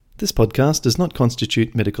This podcast does not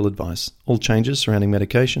constitute medical advice. All changes surrounding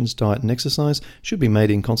medications, diet and exercise should be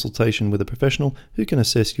made in consultation with a professional who can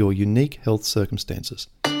assess your unique health circumstances.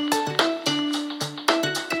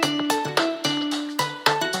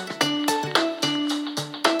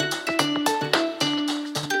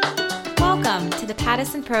 Welcome to the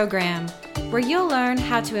Paddison Program, where you'll learn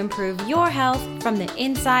how to improve your health from the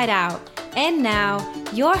inside out. And now,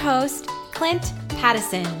 your host, Clint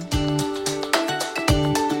Paddison.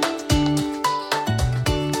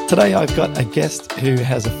 Today I've got a guest who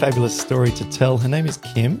has a fabulous story to tell. Her name is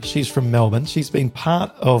Kim. She's from Melbourne. She's been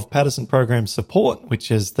part of Paddison Program Support,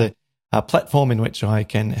 which is the platform in which I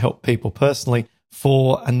can help people personally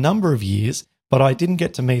for a number of years. But I didn't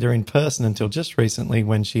get to meet her in person until just recently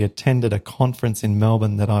when she attended a conference in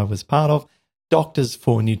Melbourne that I was part of, Doctors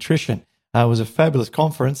for Nutrition. It was a fabulous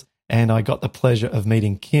conference, and I got the pleasure of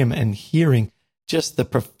meeting Kim and hearing just the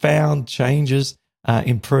profound changes,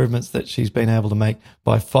 improvements that she's been able to make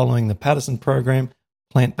by following the Paddison Program,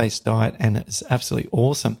 plant-based diet, and it's absolutely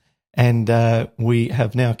awesome. And we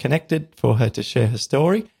have now connected for her to share her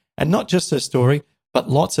story, and not just her story, but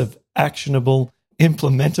lots of actionable,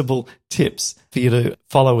 implementable tips for you to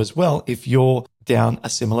follow as well if you're down a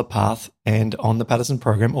similar path and on the Paddison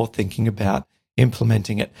Program or thinking about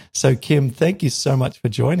implementing it. So, Kim, thank you so much for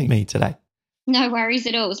joining me today. No worries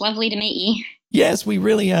at all. It was lovely to meet you. Yes, we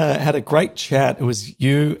really had a great chat. It was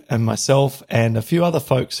you and myself and a few other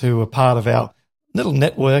folks who were part of our little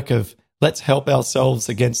network of let's help ourselves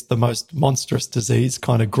against the most monstrous disease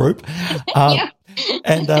kind of group.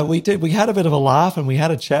 And we had a bit of a laugh and we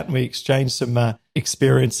had a chat and we exchanged some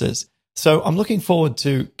experiences. So I'm looking forward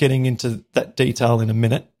to getting into that detail in a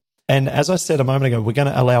minute. And as I said a moment ago, we're going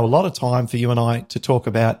to allow a lot of time for you and I to talk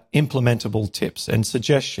about implementable tips and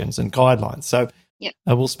suggestions and guidelines. So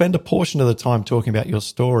we'll spend a portion of the time talking about your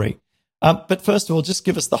story. But first of all, just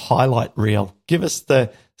give us the highlight reel. Give us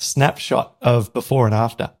the snapshot of before and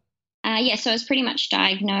after. So I was pretty much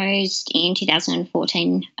diagnosed in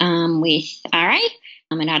 2014 with RA,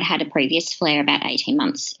 and I'd had a previous flare about 18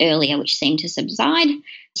 months earlier, which seemed to subside.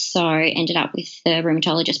 So I ended up with the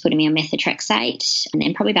rheumatologist putting me on methotrexate, and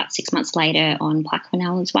then probably about 6 months later on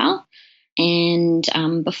Plaquenil as well. And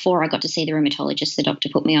before I got to see the rheumatologist, the doctor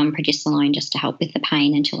put me on prednisolone just to help with the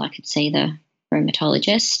pain until I could see the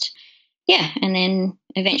rheumatologist. And then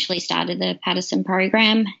eventually started the Paddison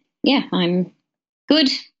Program. I'm good.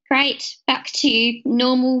 Great, back to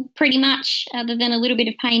normal pretty much, other than a little bit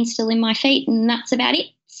of pain still in my feet, and that's about it.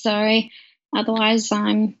 So otherwise,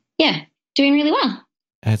 I'm, doing really well.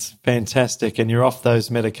 That's fantastic. And you're off those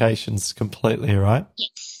medications completely, right?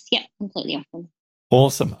 Yes, completely off them.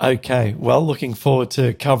 Awesome. Okay. Well, looking forward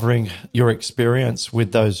to covering your experience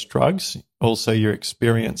with those drugs, also your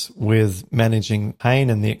experience with managing pain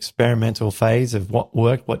and the experimental phase of what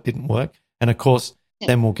worked, what didn't work. And of course,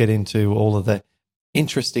 then we'll get into all of the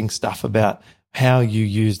interesting stuff about how you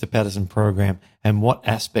use the Paddison Program and what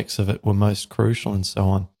aspects of it were most crucial and so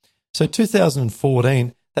on. So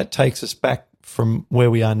 2014, that takes us back from where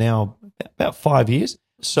we are now about 5 years.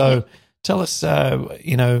 So tell us,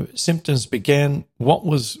 symptoms began. What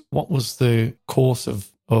was the course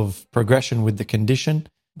of progression with the condition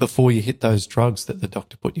before you hit those drugs that the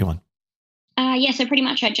doctor put you on? So pretty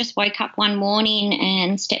much I just woke up one morning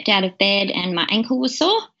and stepped out of bed and my ankle was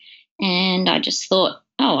sore. And I just thought,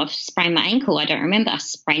 I've sprained my ankle. I don't remember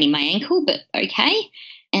spraining my ankle, but okay.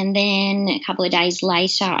 And then a couple of days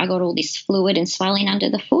later, I got all this fluid and swelling under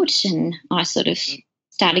the foot, and I sort of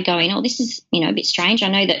started going, this is, a bit strange. I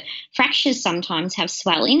know that fractures sometimes have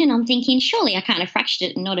swelling, and I'm thinking, surely I can't have fractured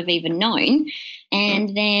it and not have even known.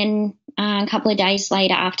 And then a couple of days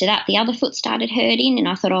later after that, the other foot started hurting, and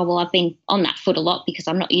I thought, I've been on that foot a lot because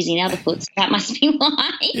I'm not using the other foot, so that must be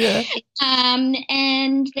why.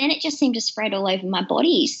 And then it just seemed to spread all over my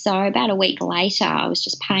body. So about a week later, I was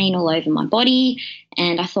just pain all over my body,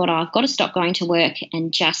 and I thought, I've got to stop going to work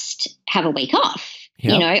and just have a week off.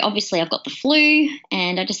 Yep. Obviously I've got the flu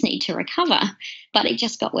and I just need to recover, but it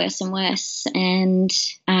just got worse and worse. And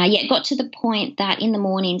it got to the point that in the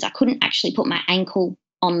mornings I couldn't actually put my ankle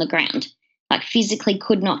on the ground, like physically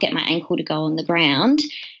could not get my ankle to go on the ground,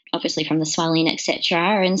 obviously from the swelling,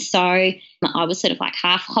 etc. And so I was sort of like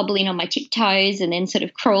half hobbling on my tiptoes and then sort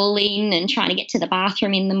of crawling and trying to get to the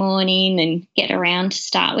bathroom in the morning and get around to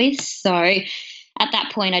start with. So at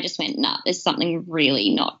that point I just went, there's something really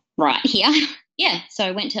not right here. So I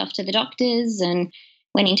went off to the doctors and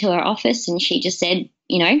went into her office, and she just said,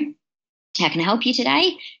 how can I help you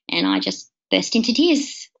today? And I just burst into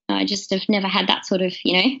tears. I just have never had that sort of,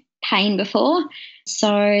 pain before. So,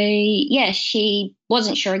 she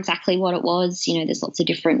wasn't sure exactly what it was. There's lots of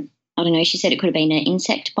different I don't know, she said it could have been an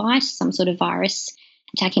insect bite, some sort of virus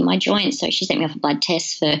attacking my joints. So she sent me off a blood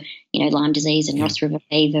test for, Lyme disease and Ross River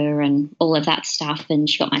fever and all of that stuff. And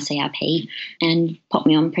she got my CRP and popped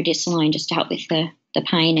me on prednisolone just to help with the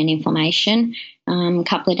pain and inflammation. A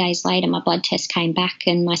couple of days later, my blood test came back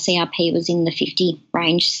and my CRP was in the 50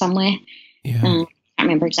 range somewhere. Yeah. I can't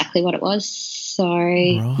remember exactly what it was. So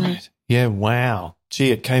right. Yeah. Wow.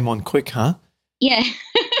 Gee, it came on quick, huh? Yeah.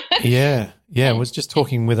 Yeah. I was just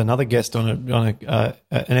talking with another guest on an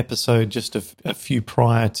episode just a few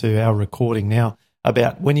prior to our recording now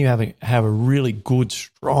about when you have a really good,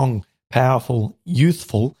 strong, powerful,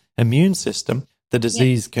 youthful immune system, the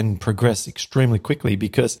disease can progress extremely quickly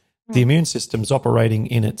because the immune system's operating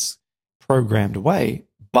in its programmed way,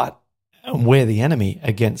 but we're the enemy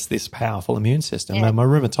against this powerful immune system. Yeah. And my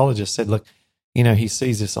rheumatologist said, look, he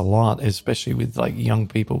sees this a lot, especially with like young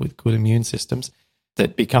people with good immune systems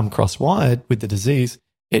that become cross-wired with the disease.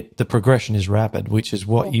 The progression is rapid, which is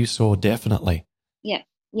what you saw definitely. Yeah.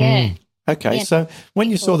 Yeah. Okay. Yeah. So when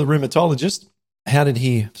you saw the rheumatologist, how did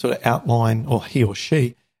he sort of outline, or he or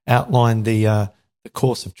she outline the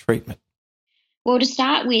course of treatment? Well, to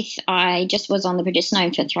start with, I just was on the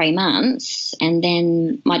prednisolone for 3 months, and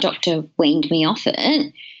then my doctor weaned me off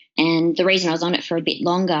it. And the reason I was on it for a bit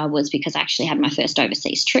longer was because I actually had my first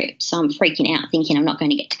overseas trip. So I'm freaking out thinking I'm not going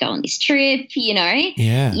to get to go on this trip,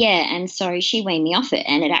 Yeah. Yeah, and so she weaned me off it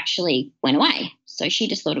and it actually went away. So she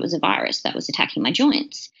just thought it was a virus that was attacking my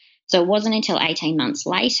joints. So it wasn't until 18 months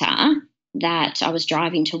later that I was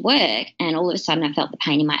driving to work and all of a sudden I felt the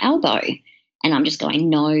pain in my elbow. And I'm just going,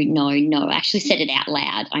 no. I actually said it out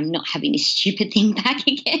loud. I'm not having this stupid thing back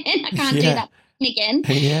again. I can't do that again.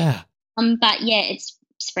 Yeah. But yeah, it's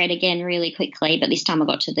spread again really quickly. But this time I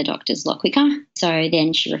got to the doctors a lot quicker. So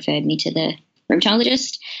then she referred me to the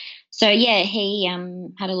rheumatologist. So yeah, he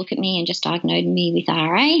had a look at me and just diagnosed me with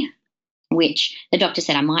RA, which the doctor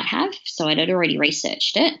said I might have. So I'd already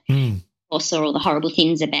researched it. Or saw all the horrible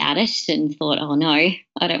things about it and thought, oh, no,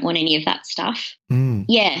 I don't want any of that stuff.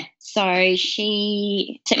 Yeah, so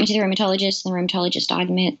she sent me to the rheumatologist, and the rheumatologist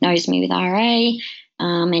diagnosed me with RA,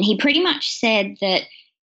 and he pretty much said that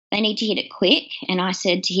they need to hit it quick. And I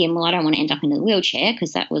said to him, well, I don't want to end up in a wheelchair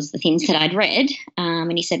because that was the things that I'd read.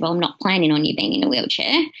 And he said, well, I'm not planning on you being in a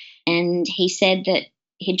wheelchair. And he said that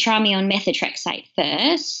he'd try me on methotrexate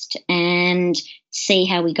first and see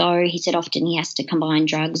how we go. He said often he has to combine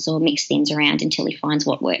drugs or mix things around until he finds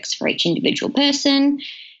what works for each individual person,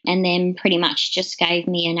 and then pretty much just gave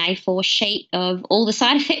me an A4 sheet of all the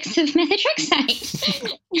side effects of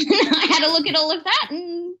methotrexate. I had a look at all of that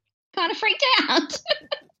and kind of freaked out.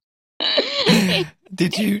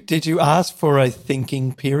 Did you ask for a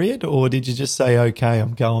thinking period, or did you just say, okay,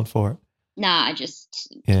 I'm going for it? No, I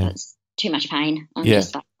just it's too much pain. I'm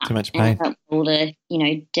just like, too much pain. And all the,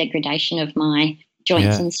 degradation of my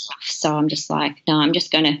joints and stuff. So I'm just like, no, I'm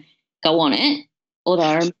just going to go on it.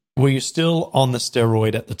 Although, were you still on the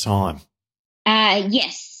steroid at the time?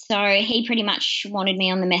 Yes. So he pretty much wanted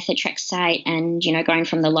me on the methotrexate and, going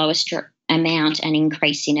from the lowest amount and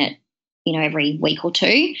increasing it, every week or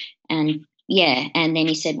two. And and then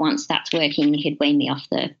he said once that's working, he'd wean me off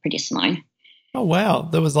the prednisolone. Oh, wow.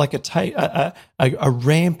 There was like a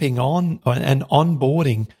ramping on, an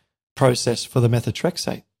onboarding process for the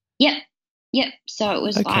methotrexate. Yep. So it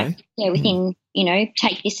was like, within,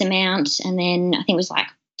 take this amount, and then I think it was like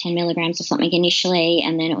 10 milligrams or something initially,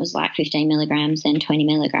 and then it was like 15 milligrams, then 20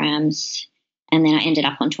 milligrams, and then I ended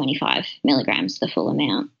up on 25 milligrams, the full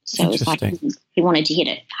amount. So it was like he wanted to hit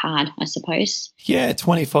it hard, I suppose. Yeah,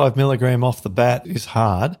 25 milligram off the bat is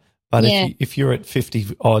hard. But if you're at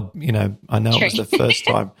 50 odd, I know it was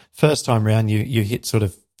the first time round you hit sort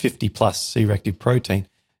of 50 plus C-reactive protein,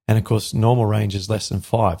 and of course normal range is less than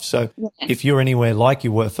 5. So if you're anywhere like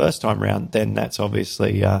you were first time round, then that's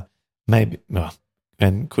obviously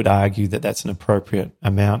and could argue that that's an appropriate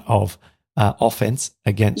amount of offense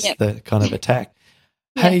against the kind of attack.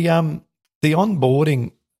 Hey, the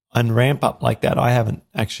onboarding and ramp up like that, I haven't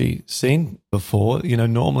actually seen before.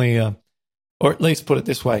 Normally, or at least put it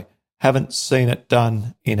this way, haven't seen it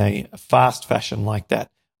done in a fast fashion like that.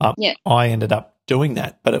 I ended up doing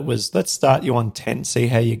that, but it was, let's start you on 10, see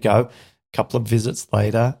how you go. A couple of visits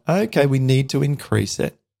later, okay, we need to increase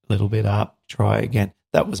it a little bit up, try again.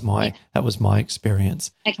 That was my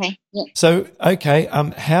experience. Okay. Yeah. So, okay,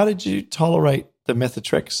 how did you tolerate the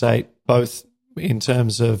methotrexate, both in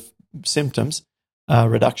terms of symptoms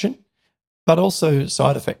reduction, but also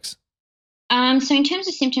side effects? So in terms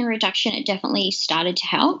of symptom reduction, it definitely started to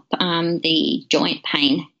help the joint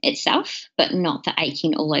pain itself, but not the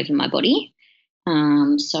aching all over my body.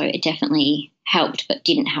 So it definitely helped, but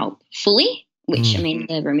didn't help fully. which, I mean,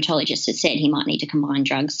 the rheumatologist had said he might need to combine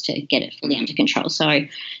drugs to get it fully under control. So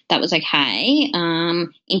that was okay.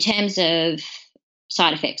 In terms of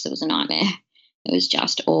side effects, it was a nightmare. It was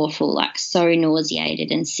just awful, like so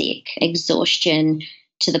nauseated and sick, exhaustion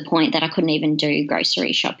to the point that I couldn't even do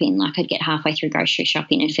grocery shopping. Like I'd get halfway through grocery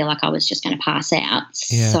shopping and feel like I was just going to pass out.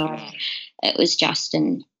 Yeah. So it was just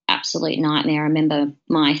an absolute nightmare. I remember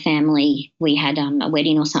my family, we had a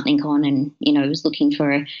wedding or something on, and, you know, was looking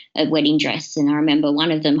for a wedding dress, and I remember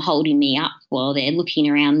one of them holding me up while they're looking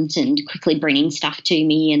around and quickly bringing stuff to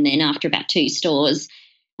me, and then after about 2 stores,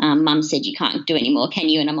 Mum said, "You can't do any more, can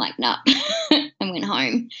you?" And I'm like, "No," and went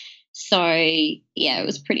home. So, yeah, it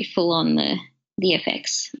was pretty full on the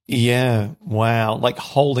effects. Yeah, wow. Like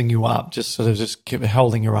holding you up, just sort of just keep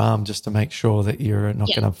holding your arm just to make sure that you're not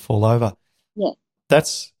going to fall over. Yeah.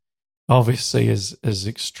 That's obviously as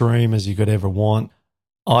extreme as you could ever want.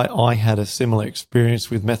 I had a similar experience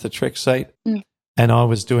with methotrexate, and I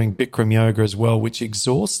was doing Bikram yoga as well, which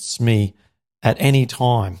exhausts me at any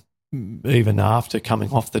time. Even after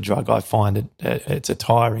coming off the drug, I find it's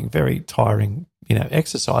a very tiring,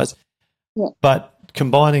 exercise. Yeah. But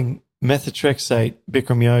combining methotrexate,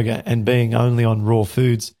 Bikram yoga, and being only on raw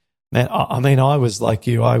foods, man, I mean, I was like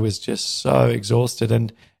you. I was just so exhausted,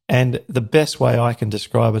 and the best way I can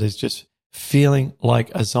describe it is just feeling like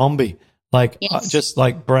a zombie, like just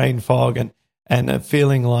like brain fog, and a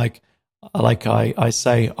feeling like I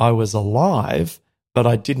say I was alive, but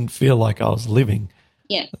I didn't feel like I was living.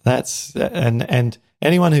 Yeah. That's and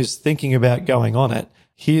anyone who's thinking about going on it,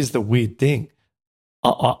 here's the weird thing.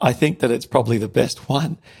 I think that it's probably the best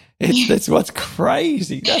one. That's what's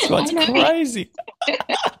crazy. That's what's crazy.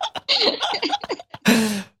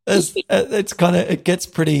 It gets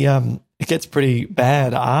pretty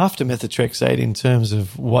bad after methotrexate in terms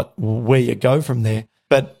of where you go from there.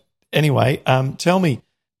 But anyway, tell me,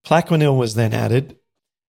 Plaquenil was then added.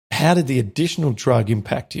 How did the additional drug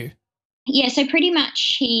impact you? Yeah, so pretty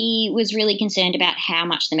much he was really concerned about how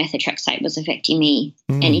much the methotrexate was affecting me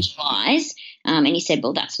energy-wise, and he said,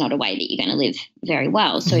 well, that's not a way that you're going to live very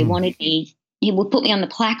well. So he would put me on the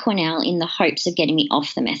Plaquenil in the hopes of getting me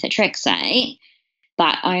off the methotrexate,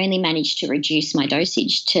 but I only managed to reduce my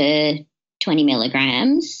dosage to 20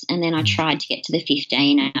 milligrams, and then I tried to get to the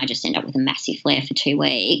 15, and I just ended up with a massive flare for 2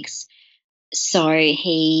 weeks. So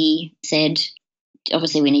he said,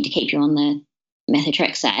 obviously we need to keep you on the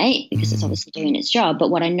methotrexate because it's obviously doing its job. But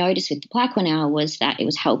what I noticed with the Plaquenil was that it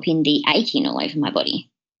was helping the aching all over my body.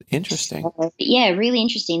 Interesting. So, yeah, really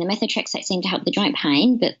interesting. The methotrexate seemed to help the joint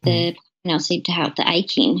pain, but the Plaquenil seemed to help the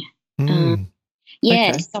aching. Okay.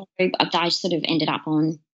 So I sort of ended up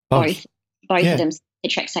on both of them,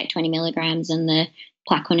 methotrexate 20 milligrams and the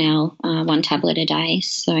Plaquenil 1 tablet a day.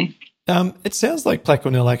 So it sounds like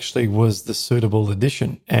Plaquenil actually was the suitable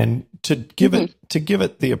addition, and to give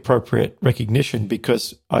it the appropriate recognition,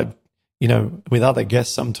 because with other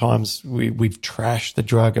guests sometimes we've trashed the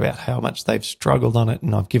drug about how much they've struggled on it,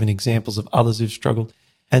 and I've given examples of others who've struggled.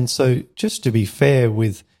 And so, just to be fair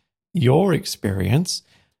with your experience,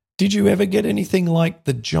 did you ever get anything like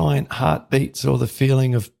the giant heartbeats or the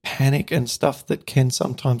feeling of panic and stuff that can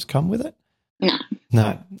sometimes come with it?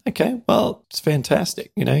 No. Okay. Well, it's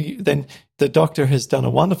fantastic. Then the doctor has done a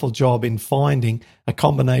wonderful job in finding a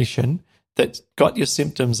combination that's got your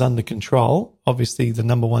symptoms under control. Obviously, the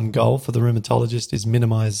number one goal for the rheumatologist is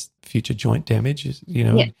minimize future joint damage,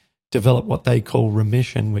 develop what they call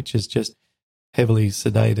remission, which is just heavily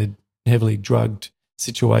sedated, heavily drugged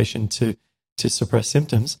situation to suppress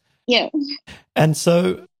symptoms. Yeah. And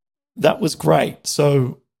so that was great.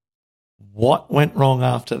 So what went wrong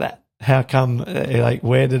after that? How come,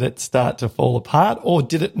 where did it start to fall apart, or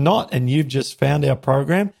did it not? And you've just found our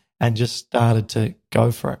program and just started to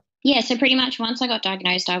go for it. Yeah, so pretty much once I got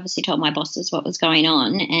diagnosed, I obviously told my bosses what was going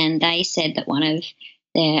on, and they said that one of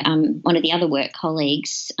the other work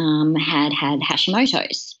colleagues had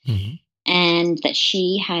Hashimoto's, and that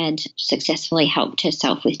she had successfully helped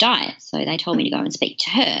herself with diet. So they told me to go and speak to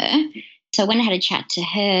her. So I went and had a chat to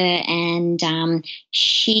her, and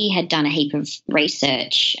she had done a heap of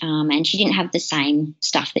research, and she didn't have the same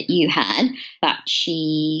stuff that you had, but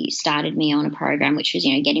she started me on a program which was,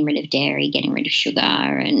 getting rid of dairy, getting rid of sugar,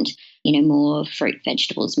 and, more fruit,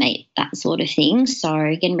 vegetables, meat, that sort of thing.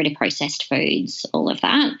 So getting rid of processed foods, all of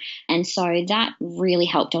that. And so that really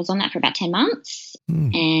helped. I was on that for about 10 months,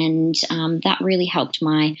 and that really helped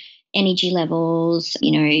my energy levels.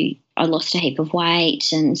 I lost a heap of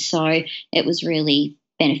weight, and so it was really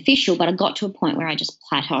beneficial. But I got to a point where I just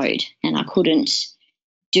plateaued, and I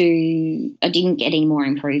didn't get any more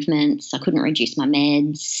improvements. I couldn't reduce my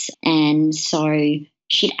meds. And so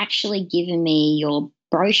she'd actually given me your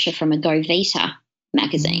brochure from a Go Vita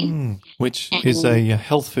magazine. Which is a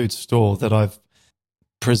health food store that I've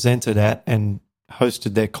presented at and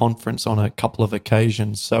hosted their conference on a couple of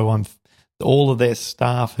occasions. So all of their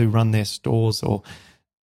staff who run their stores or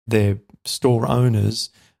their store owners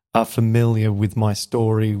are familiar with my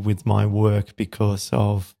story, with my work, because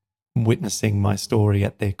of witnessing my story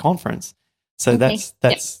at their conference. So that's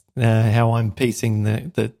how I'm piecing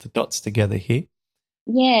the dots together here.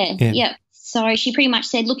 Yeah. So she pretty much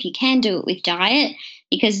said, look, you can do it with diet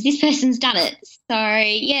because this person's done it.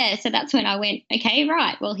 So that's when I went, okay,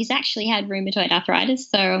 right, well, he's actually had rheumatoid arthritis,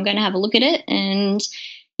 so I'm going to have a look at it. And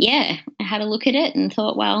I had a look at it and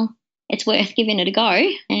thought, well, it's worth giving it a go,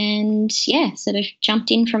 and sort of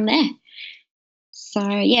jumped in from there. So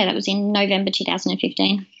that was in November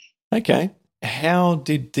 2015. Okay. How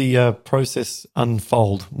did the process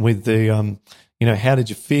unfold with the, how did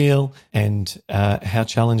you feel, and how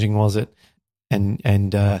challenging was it,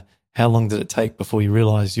 and how long did it take before you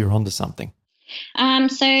realised you were onto something?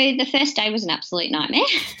 So the first day was an absolute nightmare.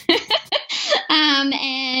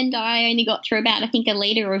 And I only got through about, I think, a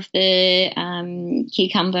litre of the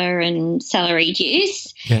cucumber and celery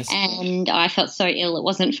juice. Yes. And I felt so ill it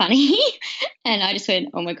wasn't funny. And I just went,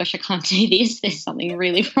 oh, my gosh, I can't do this. There's something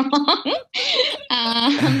really wrong.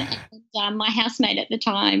 And my housemate at the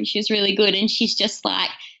time, she was really good, and she's just like,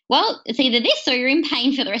 well, it's either this or you're in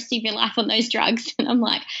pain for the rest of your life on those drugs. And I'm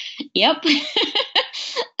like, yep.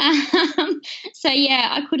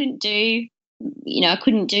 I couldn't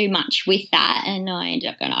do much with that, and I ended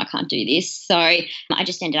up going, I can't do this. So I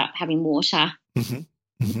just ended up having water,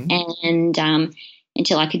 and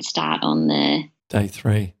until I could start on the day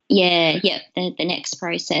 3. The next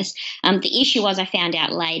process. The issue was I found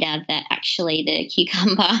out later that actually the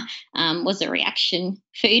cucumber was a reaction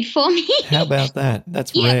food for me. How about that?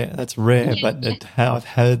 That's rare. That's rare, but I've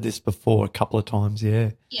heard this before a couple of times.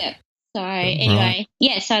 Yeah. Yeah. So anyway,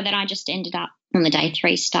 so then I just ended up on the day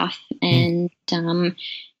 3 stuff, and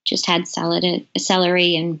just had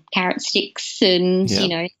celery and carrot sticks, and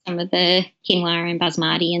some of the quinoa and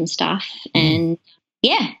basmati and stuff, and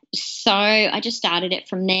so I just started it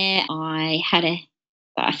from there. I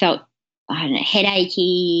felt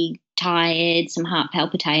headachy, tired, some heart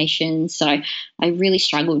palpitations, so I really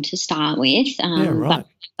struggled to start with.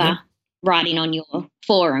 But writing on your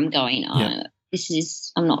forum, going,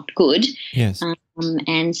 I'm not good. Yes.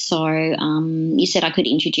 And so you said I could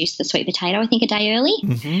introduce the sweet potato, I think, a day early.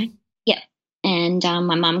 Mm-hmm. Yep. And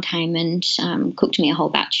my mum came and cooked me a whole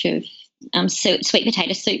batch of sweet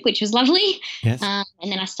potato soup, which was lovely. Yes. And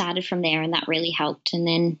then I started from there, and that really helped. And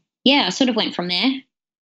then, I sort of went from there.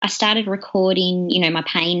 I started recording, my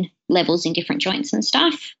pain levels in different joints and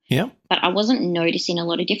stuff. Yeah. But I wasn't noticing a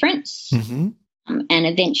lot of difference. Mm-hmm. And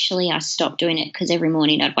eventually I stopped doing it because every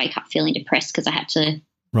morning I'd wake up feeling depressed because I had to,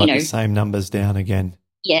 write the same numbers down again.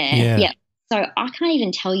 Yeah. So I can't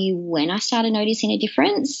even tell you when I started noticing a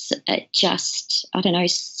difference. It just, I don't know,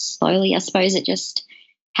 slowly, I suppose it just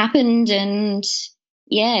happened, and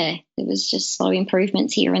it was just slow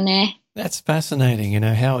improvements here and there. That's fascinating,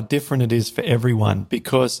 how different it is for everyone,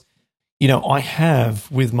 because, I have,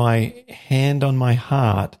 with my hand on my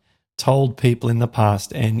heart, told people in the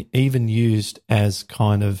past, and even used as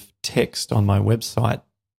kind of text on my website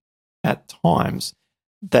at times,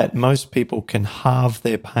 that most people can halve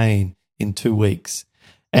their pain in 2 weeks.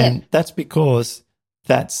 And that's because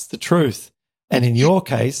that's the truth. And in your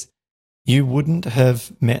case, you wouldn't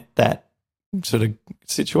have met that sort of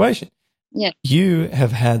situation. Yeah. You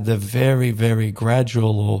have had the very, very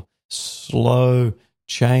gradual or slow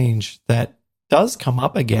change that does come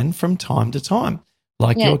up again from time to time,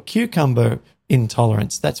 like your cucumber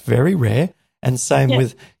intolerance. That's very rare. And same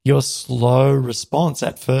with your slow response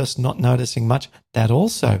at first, not noticing much. That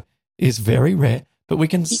also is very rare. But we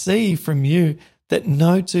can see from you that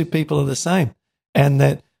no two people are the same, and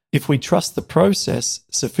that if we trust the process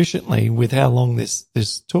sufficiently with how long this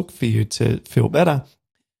took for you to feel better,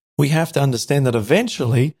 we have to understand that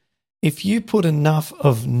eventually, if you put enough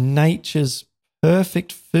of nature's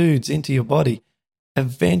perfect foods into your body,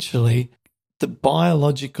 eventually the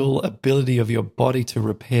biological ability of your body to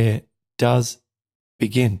repair does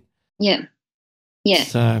begin. Yeah. Yeah.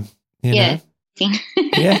 So, you know.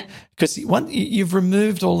 Because you've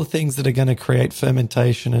removed all the things that are going to create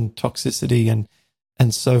fermentation and toxicity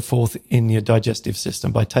and so forth in your digestive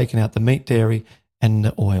system by taking out the meat, dairy, and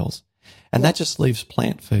the oils. And that just leaves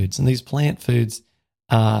plant foods. And these plant foods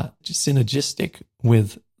are just synergistic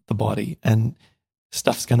with the body, and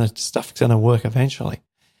stuff's gonna work eventually.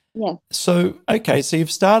 Yeah. So, okay, so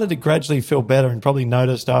you've started to gradually feel better and probably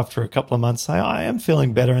noticed after a couple of months, say, I am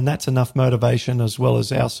feeling better, and that's enough motivation as well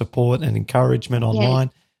as our support and encouragement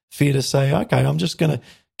online for you to say, okay, I'm just going to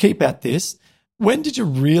keep at this. When did you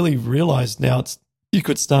really realize now you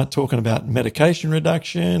could start talking about medication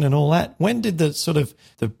reduction and all that? When did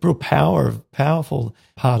the real powerful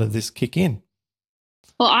part of this kick in?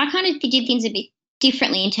 Well, I kind of did things a bit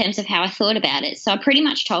differently in terms of how I thought about it. So I pretty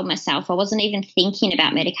much told myself I wasn't even thinking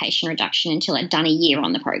about medication reduction until I'd done a year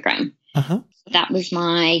on the program. Uh-huh. That was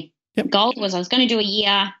my goal, was I was going to do a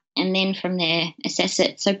year and then from there assess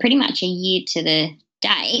it. So pretty much a year to the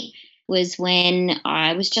day was when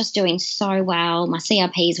I was just doing so well. My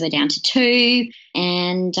CRPs were down to 2,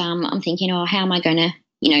 and I'm thinking, how am I going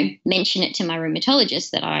to, mention it to my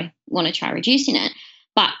rheumatologist that I want to try reducing it?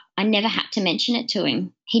 But I never had to mention it to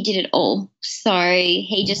him. He did it all. So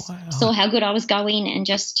he just saw how good I was going and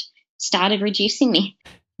just started reducing me.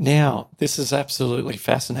 Now, this is absolutely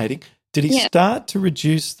fascinating. Did he start to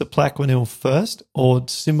reduce the Plaquenil first or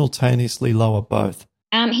simultaneously lower both?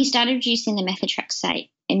 He started reducing the methotrexate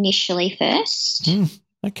initially first.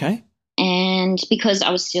 Okay. And because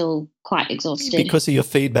I was still quite exhausted. Because of your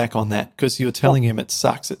feedback on that, because you were telling him it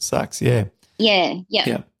sucks, yeah.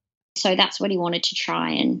 Yeah. So that's what he wanted to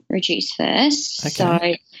try and reduce first.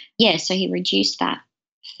 Okay. So he reduced that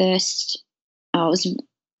first. It was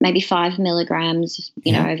maybe 5 milligrams,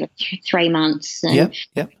 over 3 months, and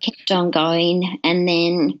kept on going. And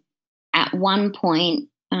then at one point,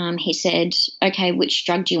 he said, "Okay, which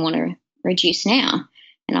drug do you want to reduce now?"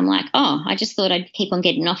 And I'm like, I just thought I'd keep on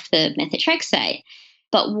getting off the methotrexate.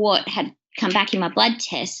 But what had come back in my blood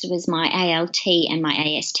test was my ALT and my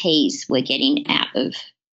ASTs were getting out of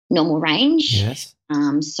normal range. Yes.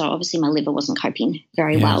 So obviously my liver wasn't coping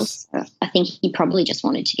very well. So I think he probably just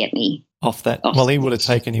wanted to get me off that. Well, he would have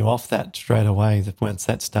taken you off that straight away once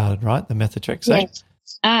that started, right? The methotrexate.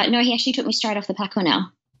 Yes. No, he actually took me straight off the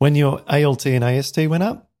Plaquenil. When your ALT and AST went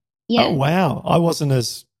up? Yeah. Oh, wow. I wasn't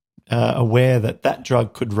as aware that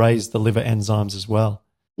drug could raise the liver enzymes as well.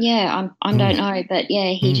 Yeah, I don't know, but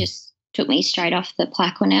he just took me straight off the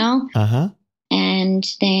Plaquenil. Uh-huh. And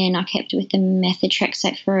then I kept with the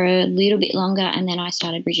methotrexate for a little bit longer, and then I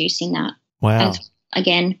started reducing that. Wow.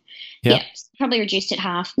 Again. Yeah. Probably reduced it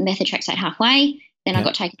methotrexate halfway. Then I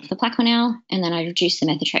got taken off the Plaquenil, and then I reduced the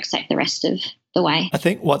methotrexate the rest of the way. I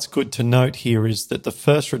think what's good to note here is that the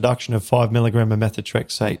first reduction of 5 milligram of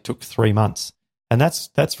methotrexate took 3 months. And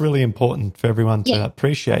that's really important for everyone to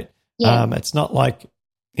appreciate. Yeah. It's not like,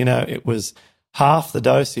 it was half the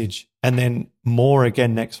dosage and then more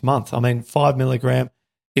again next month. I mean, 5 milligram,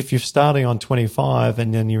 if you're starting on 25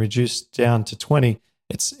 and then you reduce down to 20,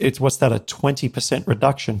 it's what's that, a 20%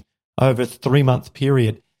 reduction over a 3-month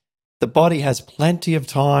period. The body has plenty of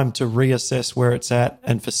time to reassess where it's at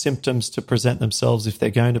and for symptoms to present themselves if they're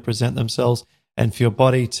going to present themselves, and for your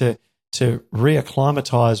body to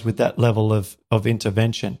reacclimatize with that level of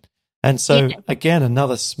intervention. And so, again,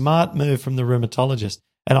 another smart move from the rheumatologist.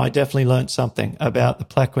 And I definitely learned something about the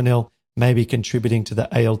Plaquenil maybe contributing to the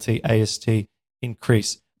ALT, AST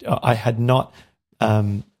increase. I had not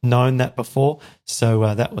known that before,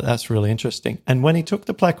 so that's really interesting. And when he took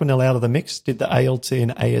the Plaquenil out of the mix, did the ALT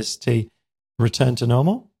and AST return to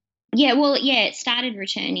normal? Yeah, it started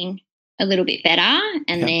returning a little bit better,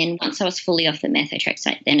 and then once I was fully off the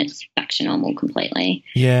methotrexate, then it's back to normal completely.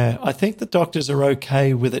 Yeah, I think the doctors are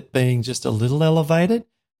okay with it being just a little elevated,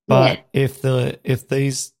 but if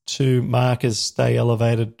these two markers stay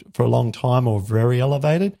elevated for a long time or very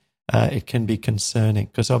elevated, it can be concerning,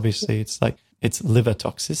 because obviously it's liver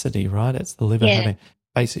toxicity, right? It's the liver having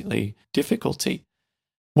basically difficulty.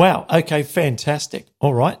 Wow. Okay, fantastic.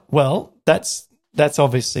 All right. Well, that's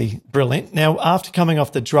obviously brilliant. Now, after coming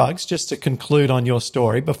off the drugs, just to conclude on your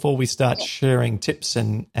story before we start sharing tips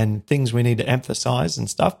and things we need to emphasize and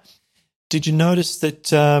stuff, did you notice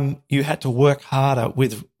that you had to work harder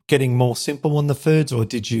with getting more simple on the foods, or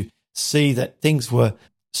did you see that things were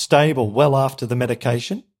stable well after the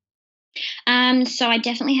medication? So I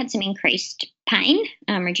definitely had some increased pain,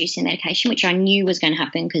 reducing medication, which I knew was going to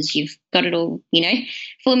happen because you've got it all,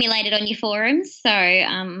 formulated on your forums. So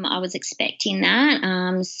I was expecting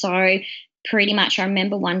that. So pretty much I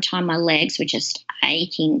remember one time my legs were just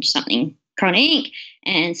aching, something chronic.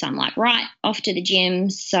 And so I'm like, right, off to the gym.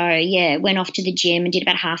 So, went off to the gym and did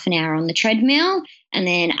about half an hour on the treadmill. And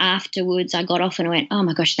then afterwards I got off and I went, oh,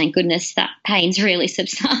 my gosh, thank goodness that pain's really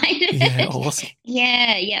subsided. Yeah, awesome.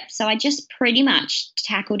 Yeah. So I just pretty much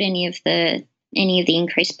tackled any of the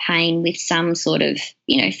increased pain with some sort of,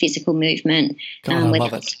 physical movement. God, I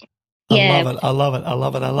love it. I love it. I love it. I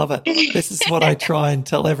love it. I love it. This is what I try and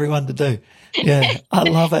tell everyone to do. Yeah, I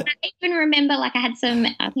love it. I even remember I had some,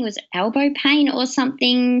 I think it was elbow pain or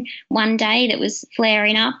something one day that was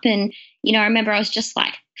flaring up. And, I remember I was just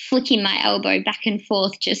flicking my elbow back and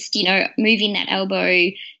forth, just, moving that elbow,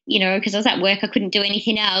 because I was at work, I couldn't do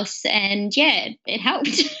anything else. And yeah, it helped.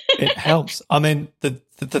 It helps. I mean, the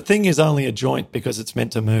thing is only a joint because it's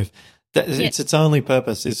meant to move. It's its only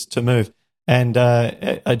purpose is to move. And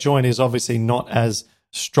a joint is obviously not as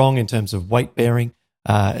strong in terms of weight bearing.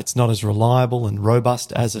 It's not as reliable and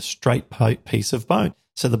robust as a straight piece of bone.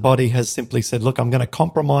 So the body has simply said, look, I'm going to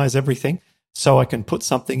compromise everything so I can put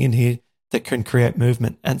something in here that can create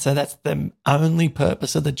movement. And so that's the only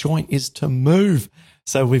purpose of the joint, is to move.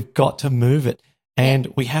 So we've got to move it.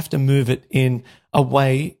 And we have to move it in a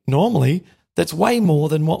way normally that's way more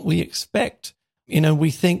than what we expect.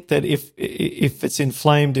 We think that if it's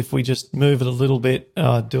inflamed, if we just move it a little bit,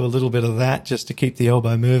 do a little bit of that just to keep the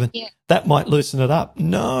elbow moving, that might loosen it up.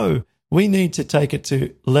 No, we need to take it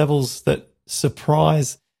to levels that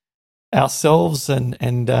surprise ourselves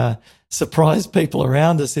and surprise people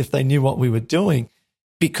around us if they knew what we were doing.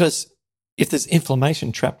 Because if there's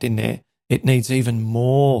inflammation trapped in there, it needs even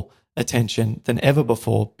more attention than ever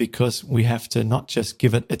before, because we have to not just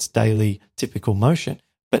give it its daily typical motion,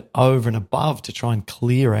 but over and above to try and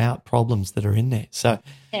clear out problems that are in there. So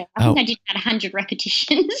I think I did about 100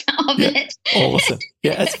 repetitions of it. Awesome.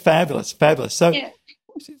 Yeah, it's fabulous, fabulous. So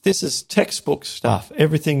this is textbook stuff.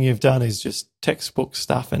 Everything you've done is just textbook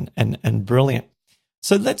stuff and brilliant.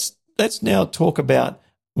 So let's now talk about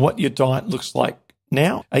what your diet looks like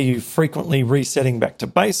now. Are you frequently resetting back to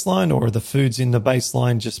baseline, or are the foods in the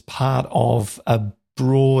baseline just part of a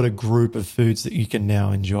broader group of foods that you can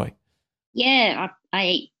now enjoy? Yeah, I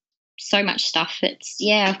eat so much stuff.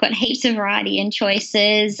 I've got heaps of variety and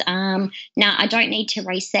choices. Now, I don't need to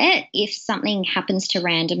reset if something happens to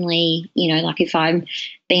randomly, like if I've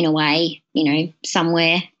been away,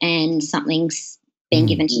 somewhere and something's been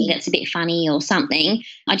given to me that's a bit funny or something,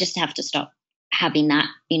 I just have to stop having that,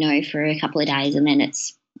 for a couple of days, and then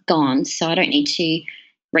it's gone. So I don't need to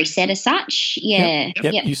reset as such. Yeah.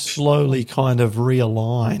 Yep. You slowly kind of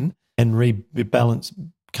realign and rebalance,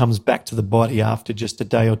 comes back to the body after just a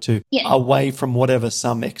day or two, away from whatever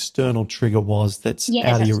some external trigger was that's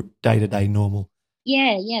out of your day-to-day normal.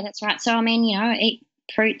 Yeah, that's right. So, I eat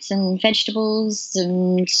fruits and vegetables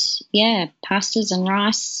and, pastas and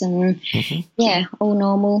rice and, all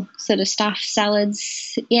normal sort of stuff,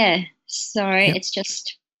 salads. Yeah. So it's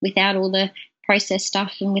just without all the processed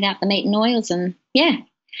stuff and without the meat and oils, and,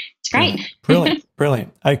 it's great.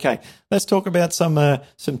 Brilliant. Okay, let's talk about some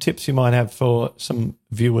tips you might have for some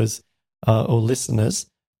viewers or listeners.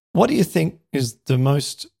 What do you think is the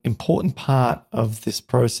most important part of this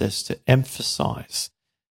process to emphasize?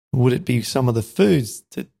 Would it be some of the foods,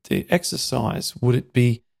 the exercise? Would it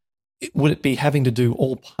be having to do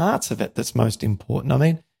all parts of it that's most important? I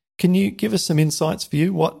mean, can you give us some insights for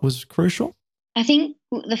you? What was crucial? I think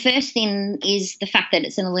the first thing is the fact that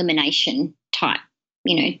it's an elimination type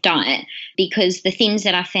diet, because the things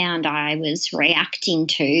that I found I was reacting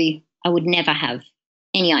to, I would never have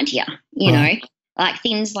any idea, like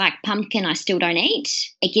things like pumpkin, I still don't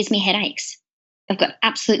eat. It gives me headaches. I've got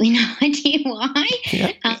absolutely no idea why.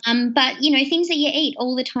 Yeah. But, things that you eat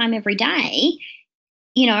all the time, every day,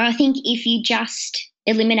 I think if you just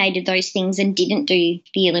eliminated those things and didn't do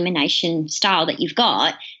the elimination style that you've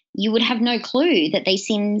got, you would have no clue that these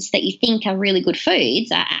things that you think are really good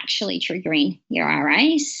foods are actually triggering your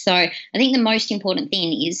RAs. So I think the most important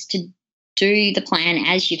thing is to do the plan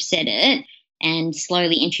as you've said it and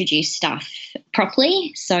slowly introduce stuff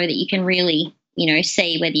properly so that you can really,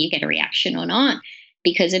 see whether you get a reaction or not,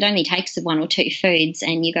 because it only takes one or two foods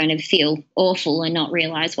and you're going to feel awful and not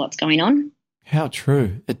realise what's going on. How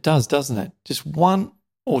true. It does, doesn't it? Just one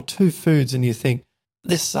or two foods and you think,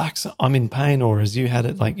 this sucks, I'm in pain, or as you had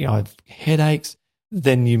it, I have headaches.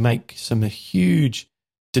 Then you make some huge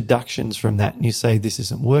deductions from that and you say, this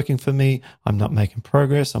isn't working for me, I'm not making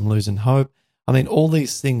progress, I'm losing hope. I mean, all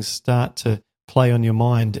these things start to play on your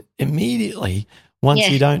mind immediately once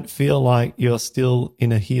you don't feel like you're still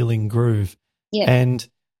in a healing groove. Yeah. And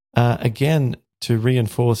again, to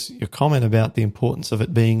reinforce your comment about the importance of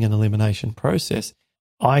it being an elimination process,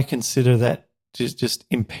 I consider that just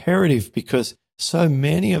imperative, because so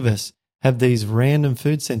many of us have these random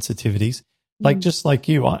food sensitivities. Just like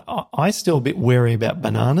you, I still a bit wary about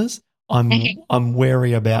bananas. I'm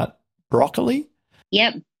wary about broccoli.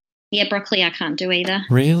 Yep. Yeah, broccoli I can't do either.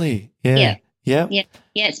 Really? Yeah. Yeah,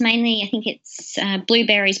 it's mainly, I think it's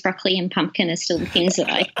blueberries, broccoli and pumpkin are still the things that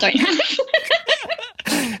I don't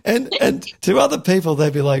have. And to other people,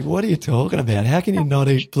 they'd be like, what are you talking about? How can you not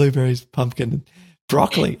eat blueberries, pumpkin, and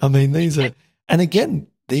broccoli? I mean, and again,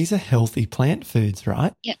 these are healthy plant foods,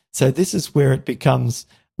 right? Yeah. So this is where it becomes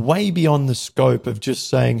way beyond the scope of just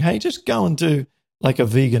saying, hey, just go and do like a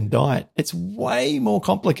vegan diet. It's way more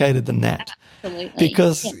complicated than that. Absolutely.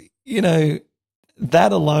 Because,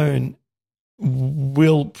 that alone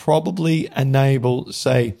will probably enable,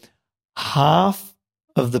 say, half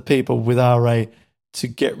of the people with RA to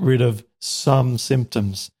get rid of some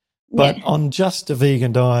symptoms. But on just a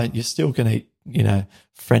vegan diet, you still can eat,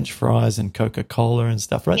 French fries and Coca-Cola and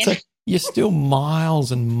stuff, right? Yeah. So you're still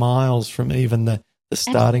miles and miles from even the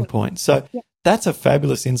starting point. So that's a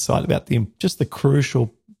fabulous insight about just the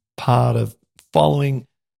crucial part of following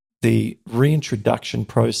the reintroduction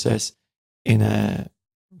process in a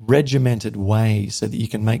regimented way so that you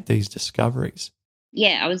can make these discoveries.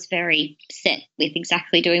 Yeah, I was very set with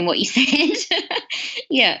exactly doing what you said.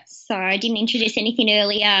 So I didn't introduce anything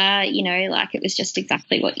earlier, it was just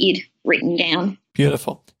exactly what you'd written down.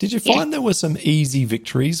 Beautiful. Did you find there were some easy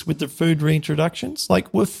victories with the food reintroductions?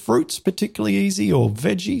 Like, were fruits particularly easy or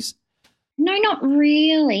veggies? No, not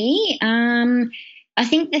really. I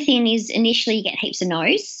think the thing is initially you get heaps of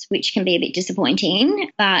no's, which can be a bit disappointing,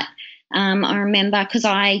 but I remember because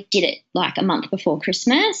I did it like a month before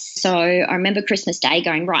Christmas. So I remember Christmas Day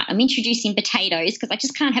going, right, I'm introducing potatoes because I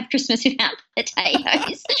just can't have Christmas without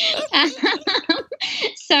potatoes.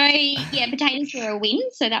 Potatoes were a win.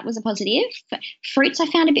 So that was a positive. Fruits I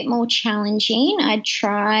found a bit more challenging. I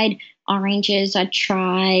tried oranges. I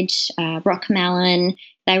tried rock melon.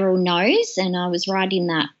 They were all no's, and I was writing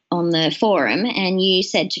that on the forum, and you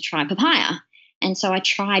said to try papaya. And so I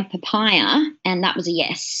tried papaya, and that was a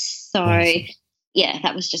yes. So,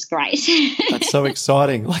 that was just great. That's so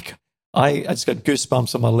exciting. Like, I just got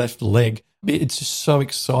goosebumps on my left leg. It's just so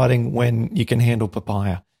exciting when you can handle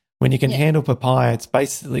papaya. When you can handle papaya, it's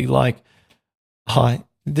basically like,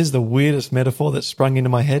 this is the weirdest metaphor that sprung into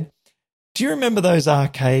my head. Do you remember those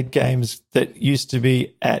arcade games that used to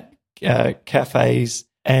be at cafes,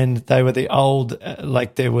 and they were the old,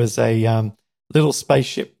 there was a little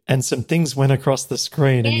spaceship and some things went across the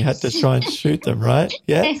screen and you had to try and shoot them, right?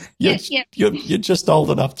 Yeah? You're just old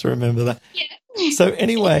enough to remember that. Yeah. So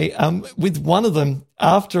anyway, with one of them,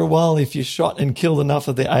 after a while, if you shot and killed enough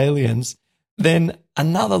of the aliens, then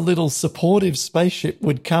another little supportive spaceship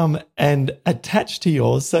would come and attach to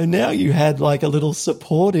yours. So now you had like a little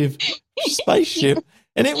supportive spaceship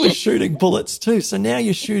and it was shooting bullets too. So now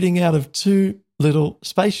you're shooting out of two little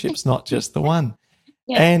spaceships, not just the one.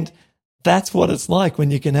 Yeah. And that's what it's like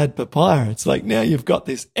when you can add papaya. It's like now you've got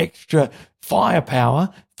this extra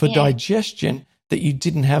firepower for digestion that you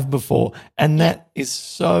didn't have before, and that is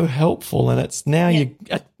so helpful. And it's now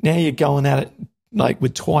you're going at it like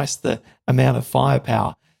with twice the amount of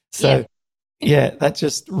firepower. So that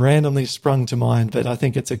just randomly sprung to mind, but I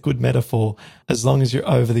think it's a good metaphor as long as you're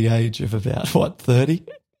over the age of about 30?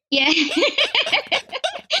 Yeah.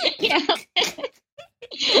 Yeah.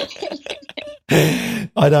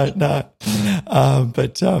 I don't know.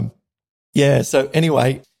 So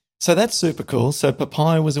anyway, so that's super cool. So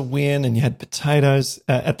papaya was a win and you had potatoes.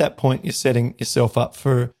 At that point, you're setting yourself up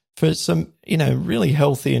for some, really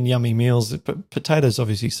healthy and yummy meals. Potatoes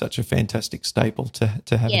obviously such a fantastic staple to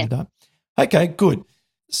have in it up. Okay, good.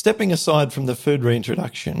 Stepping aside from the food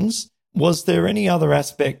reintroductions, was there any other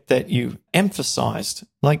aspect that you emphasized?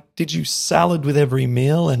 Like, did you salad with every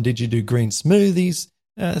meal and did you do green smoothies?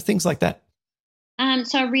 Things like that.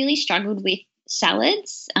 So I really struggled with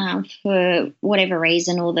salads for whatever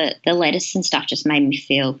reason, or the lettuce and stuff just made me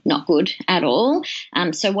feel not good at all.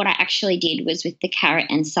 So what I actually did was with the carrot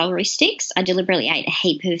and celery sticks, I deliberately ate a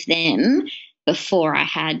heap of them before I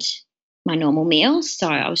had my normal meal. So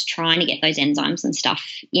I was trying to get those enzymes and stuff,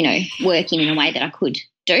 working in a way that I could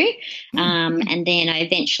do. And then I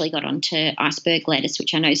eventually got onto iceberg lettuce,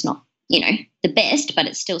 which I know is not, the best, but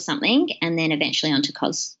it's still something. And then eventually onto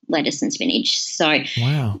cos lettuce and spinach. So,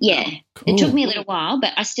 wow. Yeah, cool. It took me a little while,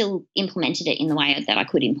 but I still implemented it in the way that I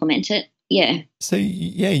could implement it. Yeah. So,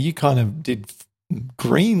 you kind of did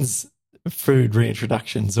greens food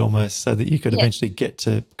reintroductions almost so that you could eventually get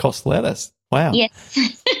to cos lettuce. Wow.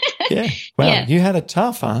 Yes. Yeah. Wow. You had it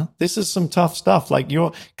tough, huh? This is some tough stuff. Like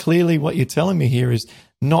clearly what you're telling me here is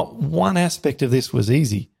not one aspect of this was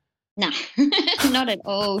easy. No, not at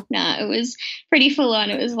all. No, it was pretty full on.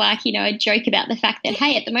 It was like, I joke about the fact that,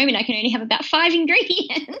 hey, at the moment I can only have about 5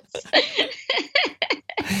 ingredients.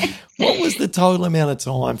 What was the total amount of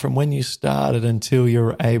time from when you started until you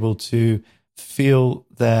were able to feel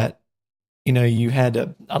that, you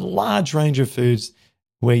had a large range of foods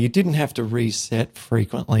where you didn't have to reset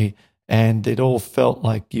frequently and it all felt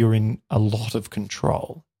like you're in a lot of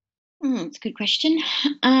control? That's a good question.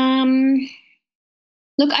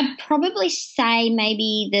 Look, I'd probably say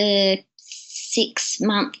maybe the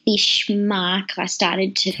 6-month-ish mark, I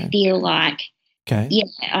started to feel like, I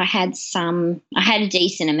had a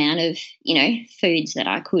decent amount of, foods that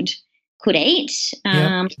I could eat.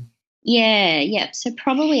 So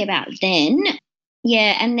probably about then.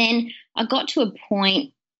 Yeah, and then I got to a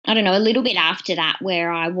point, I don't know, a little bit after that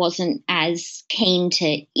where I wasn't as keen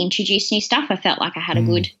to introduce new stuff. I felt like I had a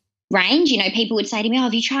good range. People would say to me, "Oh,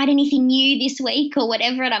 have you tried anything new this week or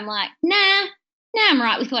whatever?" And I'm like, nah, I'm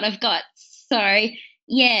right with what I've got. So,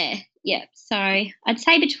 yeah. So I'd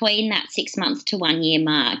say between that 6 months to 1 year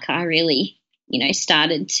mark, I really,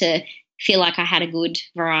 started to feel like I had a good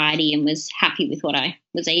variety and was happy with what I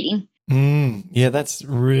was eating. Yeah, that's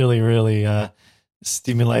really, really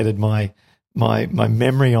stimulated my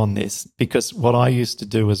memory on this, because what I used to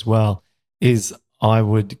do as well is I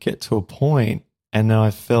would get to a point and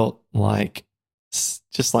I felt like,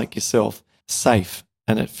 just like yourself, safe,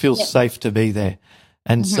 and it feels safe to be there.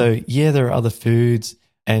 And so, there are other foods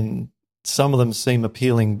and some of them seem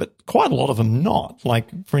appealing, but quite a lot of them not.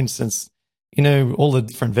 Like, for instance, all the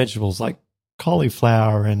different vegetables like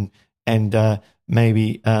cauliflower and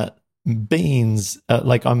maybe beans,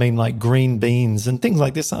 like green beans and things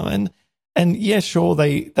like this. And yeah, sure,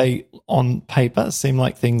 they on paper seem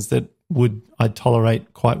like things that I'd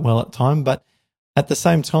tolerate quite well at time, but at the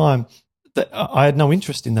same time, I had no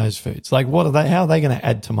interest in those foods. Like, what are they? How are they going to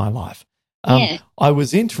add to my life? I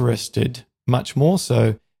was interested much more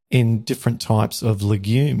so in different types of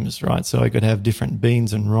legumes, right? So I could have different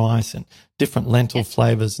beans and rice and different lentil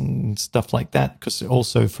flavors and stuff like that, because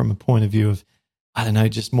also from a point of view of, I don't know,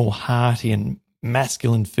 just more hearty and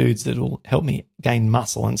masculine foods that will help me gain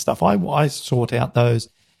muscle and stuff. I sought out those,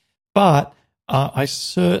 but I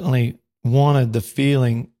certainly wanted the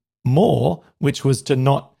feeling more, which was to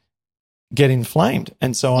not get inflamed.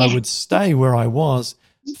 And so I would stay where I was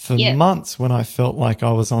for months when I felt like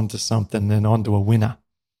I was onto something and onto a winner.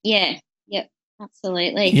 Yeah,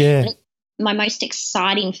 absolutely. Yeah. My most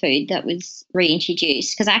exciting food that was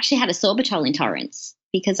reintroduced, because I actually had a sorbitol intolerance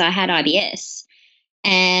because I had IBS.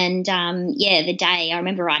 And, the day I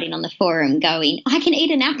remember writing on the forum going, I can eat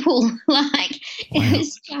an apple. It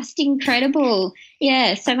was just incredible.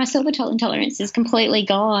 Yeah, so my sorbitol intolerance is completely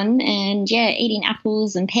gone. And, eating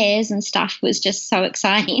apples and pears and stuff was just so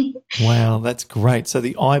exciting. Wow, that's great. So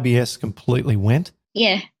the IBS completely went?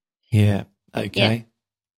 Yeah. Yeah, okay. Yeah.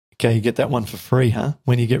 Okay, you get that one for free, huh,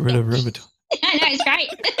 when you get rid of rheumatoid? I know, it's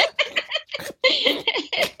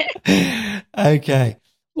great. Okay,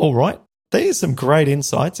 all right. There's some great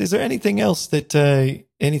insights. Is there anything else that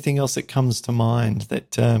comes to mind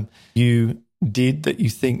that you did that you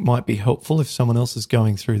think might be helpful if someone else is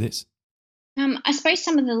going through this? I suppose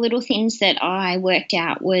some of the little things that I worked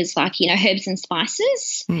out was like, herbs and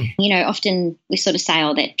spices. Often we sort of say,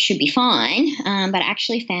 oh, that should be fine, but I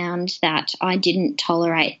actually found that I didn't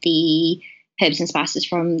tolerate the herbs and spices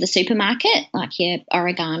from the supermarket, like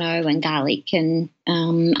oregano and garlic and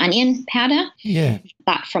onion powder. Yeah.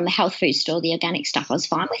 But from the health food store, the organic stuff, I was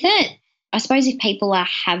fine with it. I suppose if people are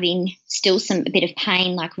having still a bit of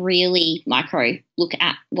pain, like really micro look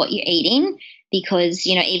at what you're eating, because,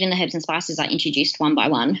 even the herbs and spices I introduced one by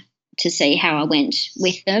one to see how I went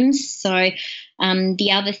with them. So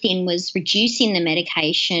the other thing was reducing the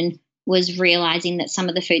medication, was realising that some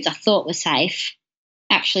of the foods I thought were safe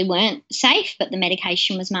actually weren't safe, but the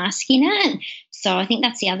medication was masking it. So I think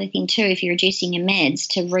that's the other thing too, if you're reducing your meds,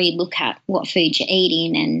 to re-look at what food you're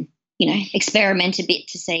eating and, experiment a bit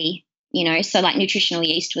to see, so like nutritional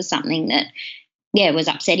yeast was something that, was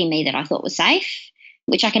upsetting me that I thought was safe,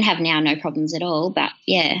 which I can have now, no problems at all. But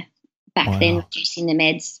back then reducing the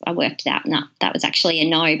meds, I worked it out. No, that was actually a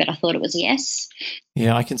no, but I thought it was a yes.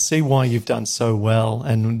 Yeah, I can see why you've done so well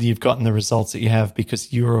and you've gotten the results that you have,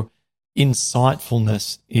 because your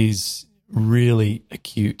insightfulness is really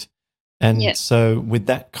acute. And so with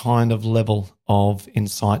that kind of level of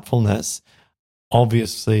insightfulness,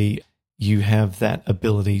 obviously you have that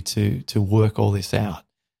ability to work all this out.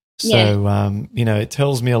 So, it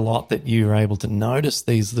tells me a lot that you're able to notice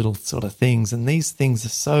these little sort of things, and these things are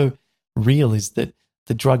so real, is that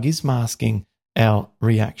the drug is masking our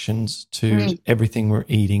reactions to everything we're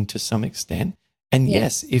eating to some extent. And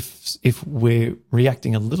yes, if we're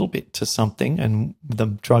reacting a little bit to something and the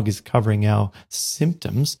drug is covering our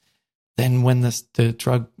symptoms, then when the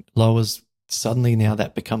drug lowers, suddenly now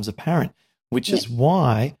that becomes apparent, which is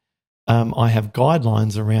why I have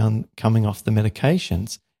guidelines around coming off the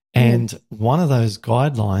medications. And one of those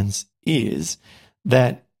guidelines is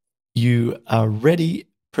that you are ready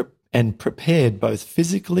and prepared both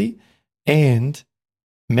physically and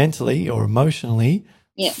mentally or emotionally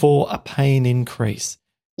for a pain increase.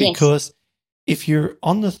 Because if you're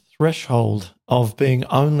on the threshold of being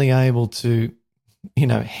only able to,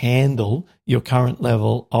 handle your current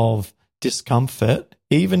level of discomfort,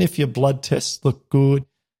 even if your blood tests look good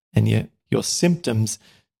and your symptoms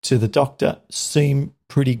to the doctor seem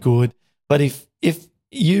pretty good, but if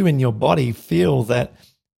you and your body feel that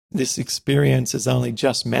this experience is only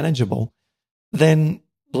just manageable, then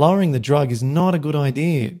lowering the drug is not a good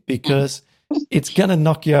idea, because it's going to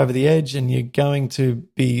knock you over the edge and you're going to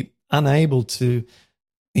be unable to,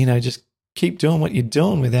 just keep doing what you're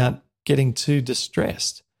doing without getting too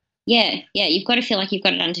distressed. Yeah, you've got to feel like you've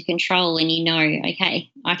got it under control and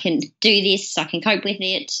okay, I can do this, I can cope with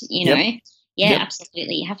it, know. Yeah,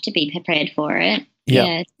 absolutely. You have to be prepared for it.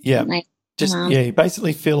 Yeah. You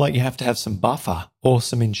basically feel like you have to have some buffer or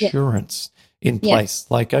some insurance in place.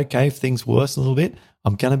 Like, okay, if things worsen a little bit,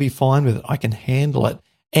 I'm going to be fine with it. I can handle it,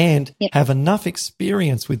 and have enough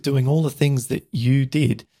experience with doing all the things that you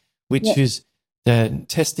did, which is the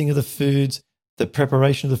testing of the foods, the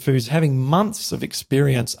preparation of the foods, having months of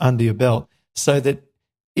experience under your belt, so that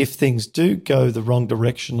if things do go the wrong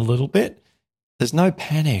direction a little bit, there's no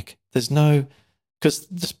panic. Because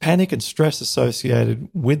this panic and stress associated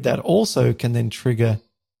with that also can then trigger,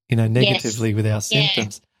 negatively with our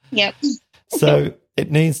symptoms. Yep. So it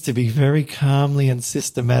needs to be very calmly and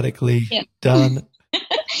systematically done.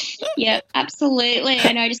 Yeah, absolutely.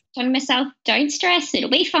 And I just told myself, don't stress, it'll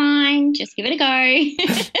be fine. Just give it a go.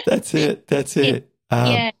 That's it.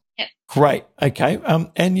 Great. Okay.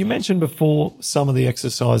 And you mentioned before some of the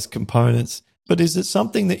exercise components, but is it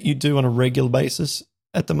something that you do on a regular basis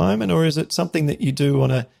at the moment, or is it something that you do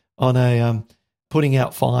on a putting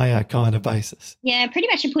out fire kind of basis? Yeah, pretty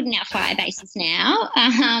much a putting out fire basis now.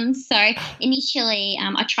 So initially,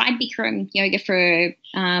 I tried Bikram yoga for a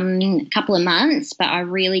couple of months, but I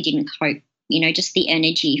really didn't cope. Just the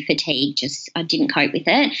energy fatigue, I didn't cope with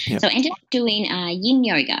it. Yep. So I ended up doing yin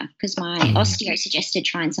yoga, because my osteo suggested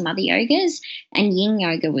trying some other yogas, and yin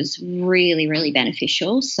yoga was really, really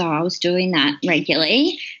beneficial. So I was doing that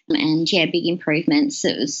regularly, and big improvements.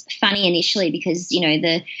 It was funny initially because,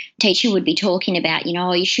 the teacher would be talking about,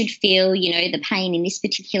 you should feel, the pain in this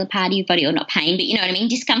particular part of your body, or not pain, but you know what I mean,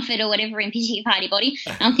 discomfort or whatever in a particular part of your body.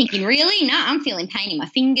 I'm thinking, really? No, I'm feeling pain in my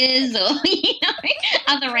fingers or,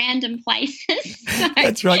 other random places. So,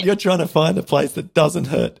 that's right. You're trying to find a place that doesn't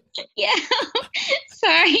hurt. Yeah. So,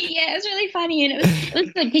 it was really funny, and it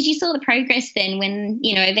was good because you saw the progress then when,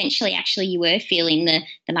 eventually actually you were feeling the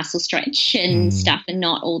muscle stretch and stuff and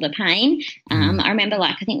not all the pain. I remember,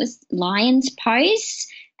 I think it was lion's pose,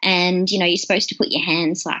 and, you're supposed to put your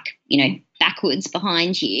hands backwards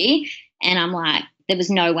behind you, and I'm like, there was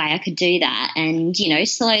no way I could do that. And,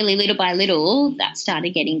 slowly, little by little, that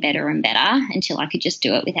started getting better and better until I could just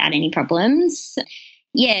do it without any problems.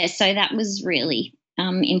 Yeah, so that was really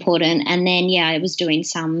important. And then, I was doing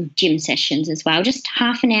some gym sessions as well, just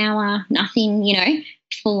half an hour, nothing,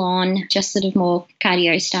 full on, just sort of more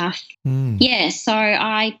cardio stuff. Yeah, so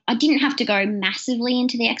I didn't have to go massively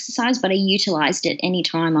into the exercise, but I utilised it any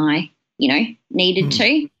time I, needed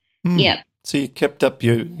to. Yep. So you kept up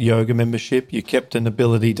your yoga membership. You kept an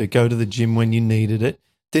ability to go to the gym when you needed it.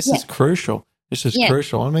 This is crucial.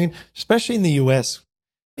 Crucial. I mean, especially in the US.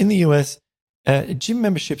 In the US, gym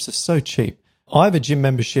memberships are so cheap. I have a gym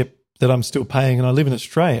membership that I'm still paying, and I live in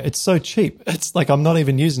Australia. It's so cheap. It's like I'm not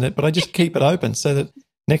even using it, but I just keep it open so that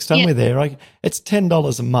next time we're there, it's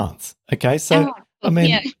 $10 a month. Okay, so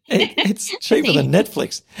it's cheaper than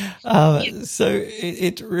Netflix. So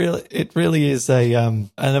it really is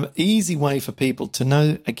an easy way for people to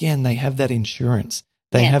know. Again, they have that insurance.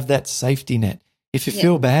 They have that safety net. If you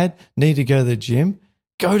feel bad, need to go to the gym,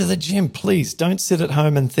 go to the gym, please. Don't sit at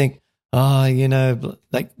home and think,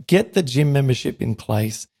 get the gym membership in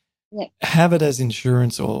place. Have it as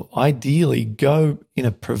insurance, or ideally go in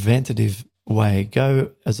a preventative way.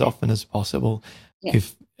 Go as often as possible,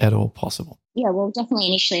 if at all possible. Yeah, well, definitely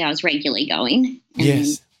initially I was regularly going.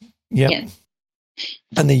 Yes. Yeah.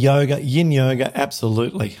 And the yoga, yin yoga,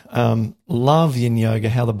 absolutely. Love yin yoga,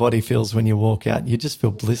 how the body feels when you walk out. You just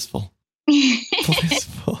feel blissful.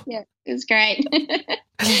 Blissful. Yeah, it was great.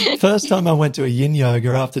 First time I went to a yin yoga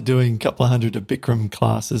after doing a couple of hundred of Bikram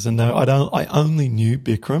classes, and I only knew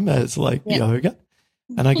Bikram as yoga,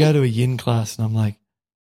 and I go to a yin class and I'm like,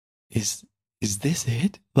 is this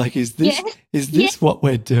it? Is this what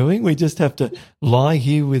we're doing? We just have to lie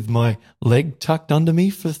here with my leg tucked under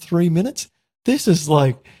me for 3 minutes? This is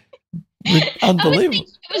unbelievable.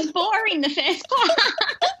 It was boring the first class.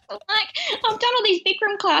 I've done all these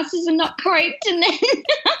Bikram classes and not coped. And then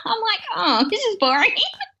I'm like, oh, this is boring.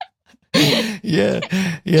 Yeah.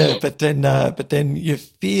 But then you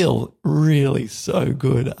feel really so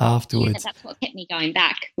good afterwards. Yeah, that's what kept me going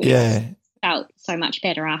back. Felt so much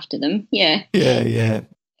better after them. Yeah. I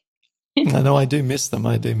know, I do miss them.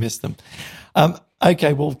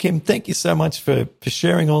 Okay, well, Kim, thank you so much for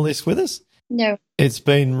sharing all this with us. No. It's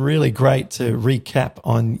been really great to recap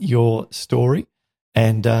on your story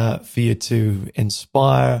and for you to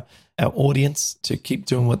inspire our audience to keep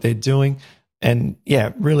doing what they're doing. And,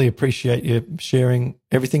 yeah, really appreciate you sharing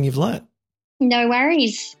everything you've learned. No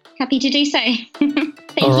worries. Happy to do so. Thank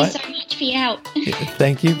you so much for your help.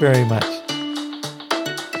 Thank you very much.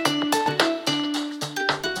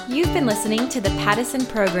 You've been listening to the Paddison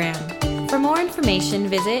Program. For more information,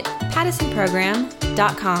 visit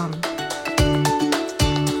paddisonprogram.com.